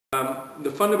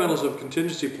The fundamentals of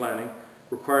contingency planning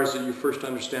requires that you first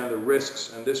understand the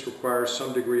risks, and this requires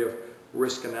some degree of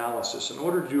risk analysis. In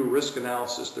order to do risk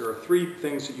analysis, there are three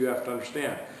things that you have to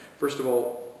understand. First of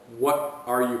all, what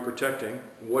are you protecting?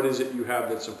 What is it you have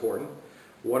that's important?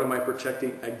 What am I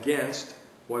protecting against?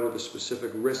 What are the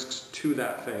specific risks to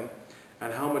that thing?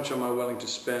 And how much am I willing to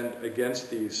spend against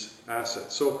these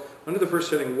assets? So under the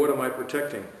first heading, what am I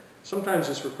protecting? Sometimes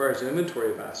this requires an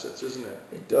inventory of assets, isn't it?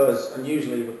 It does, and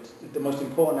usually the most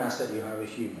important asset you have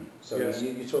is human. So yes.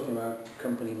 You're talking about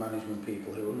company management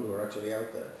people who are actually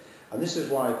out there. And this is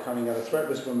why carrying out a threat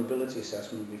risk vulnerability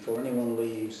assessment before anyone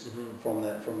leaves from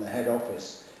the head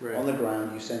office on the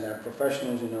ground, you send out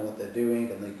professionals who know what they're doing,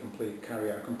 and they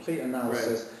carry out a complete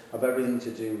analysis of everything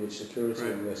to do with security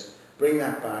and risk. Bring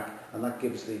that back, and that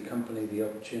gives the company the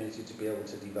opportunity to be able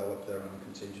to develop their own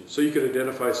contingency. So you could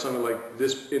identify someone like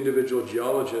this individual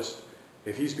geologist.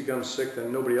 If he's become sick,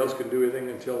 then nobody else can do anything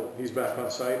until he's back on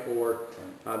site, or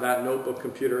that notebook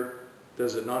computer,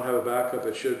 does it not have a backup?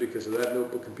 It should, because of that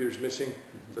notebook computer is missing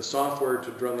the software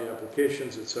to run the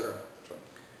applications, etc.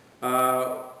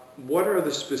 What are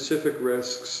the specific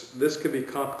risks? This can be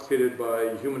complicated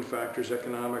by human factors,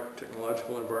 economic,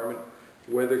 technological environment,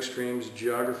 weather extremes,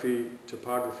 geography,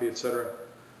 topography, etc.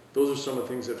 Those are some of the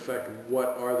things that affect what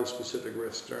are the specific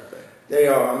risks, aren't they? They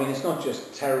are. I mean, it's not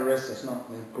just terrorists, it's not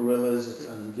guerrillas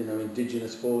and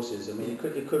indigenous forces. I mean, it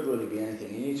could really be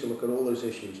anything. You need to look at all those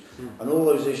issues, and all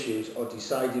those issues are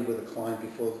decided with a client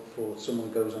before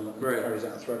someone goes on and carries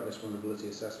out a threat risk vulnerability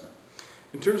assessment.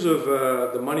 In terms of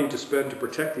the money to spend to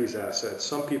protect these assets,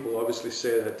 some people obviously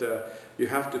say that you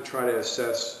have to try to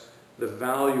assess the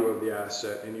value of the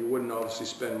asset, and you wouldn't obviously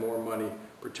spend more money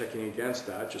protecting against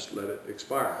that, just let it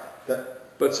expire.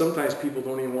 But sometimes people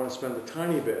don't even want to spend a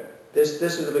tiny bit. This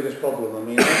is the biggest problem. I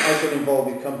mean, I've been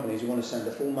involved with companies who want to send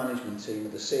a full management team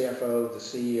with the CFO, the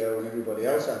CEO and everybody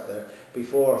else out there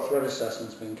before a threat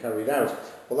assessment's been carried out.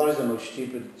 Well, that is the most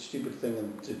stupid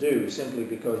thing to do, simply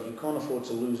because you can't afford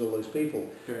to lose all those people.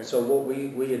 Okay. So what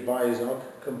we advise our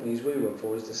companies we work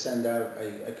for is to send out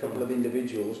a couple of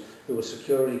individuals who are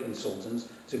security consultants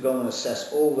to go and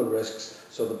assess all the risks,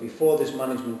 so that before this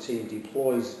management team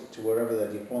deploys to wherever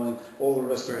they're deploying, all the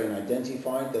risks have been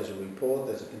identified, there's a report,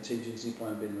 there's a contingency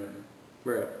plan being written.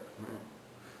 Right.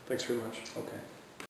 Thanks very much. Okay.